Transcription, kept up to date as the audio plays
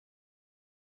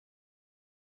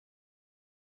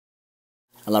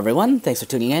Hello everyone, thanks for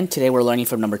tuning in. Today we're learning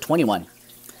from number 21.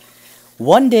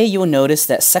 One day you will notice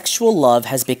that sexual love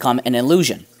has become an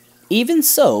illusion. Even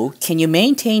so, can you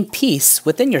maintain peace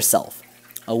within yourself?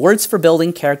 Words for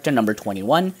building character number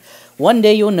 21. One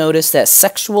day you will notice that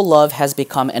sexual love has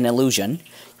become an illusion.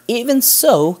 Even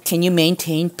so, can you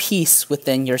maintain peace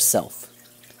within yourself?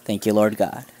 Thank you, Lord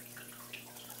God.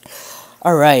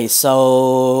 Alright,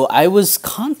 so I was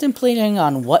contemplating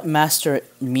on what master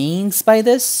means by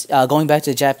this, going back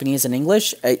to Japanese and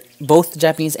English, both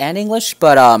Japanese and English,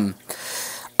 but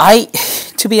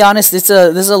to be honest, this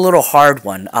is a little hard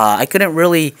one. I couldn't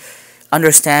really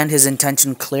understand his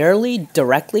intention clearly,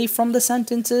 directly from the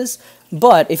sentences,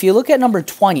 but if you look at number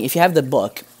 20, if you have the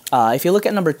book, if you look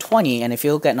at number 20 and if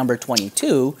you look at number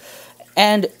 22,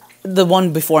 and the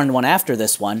one before and the one after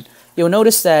this one, you'll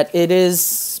notice that it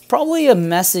is probably a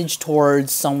message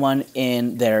towards someone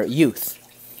in their youth.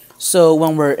 So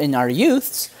when we're in our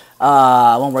youths,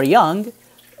 when we're young,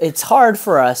 it's hard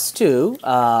for us to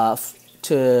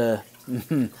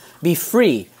be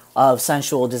free of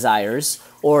sensual desires,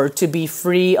 or to be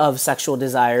free of sexual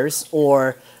desires,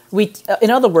 or in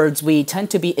other words, we tend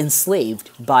to be enslaved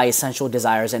by sensual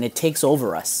desires, and it takes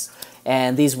over us.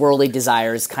 And these worldly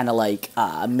desires kind of like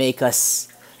makes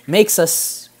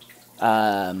us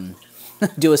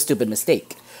do a stupid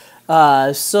mistake.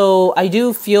 So I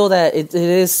do feel that it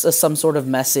is some sort of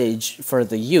message for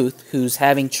the youth who's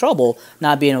having trouble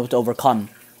not being able to overcome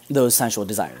those sensual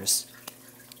desires.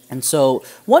 And so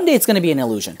one day it's going to be an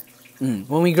illusion.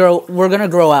 When we grow, we're going to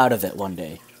grow out of it one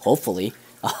day, hopefully.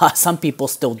 Some people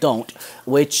still don't,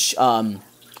 which a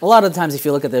lot of the times if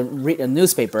you look at the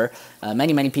newspaper,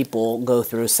 many people go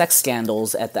through sex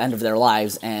scandals at the end of their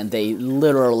lives, and they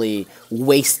literally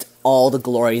waste all the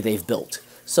glory they've built.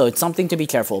 So it's something to be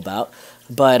careful about.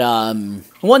 But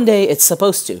one day it's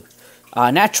supposed to.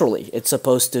 Naturally, it's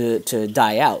supposed to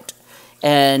die out.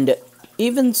 And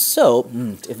even so,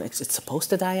 if it's supposed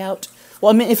to die out?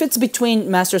 Well, I mean, if it's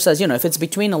between, Master says, if it's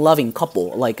between a loving couple,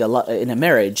 like in a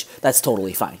marriage, that's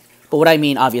totally fine. But what I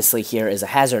mean, obviously, here is a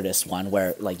hazardous one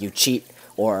where, like, you cheat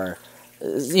or,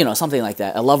 something like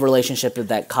that. A love relationship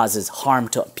that causes harm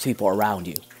to people around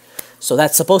you. So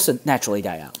that's supposed to naturally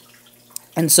die out.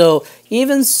 And so,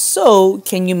 even so,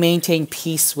 can you maintain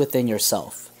peace within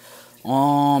yourself?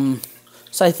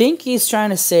 So I think he's trying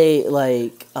to say,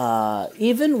 like,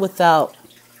 even without...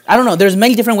 I don't know, there's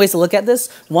many different ways to look at this.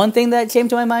 One thing that came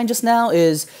to my mind just now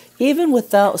is, even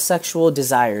without sexual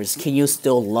desires, can you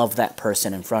still love that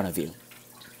person in front of you?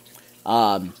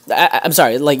 I'm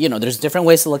sorry, there's different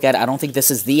ways to look at it. I don't think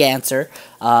this is the answer,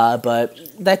 but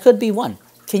that could be one.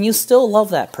 Can you still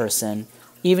love that person,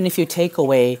 even if you take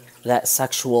away that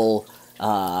sexual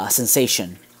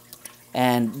sensation?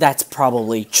 And that's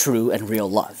probably true and real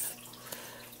love.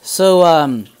 So,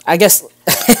 I guess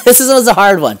this was a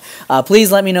hard one.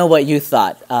 Please let me know what you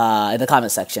thought in the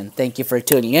comment section. Thank you for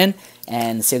tuning in,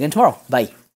 and see you again tomorrow.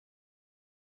 Bye.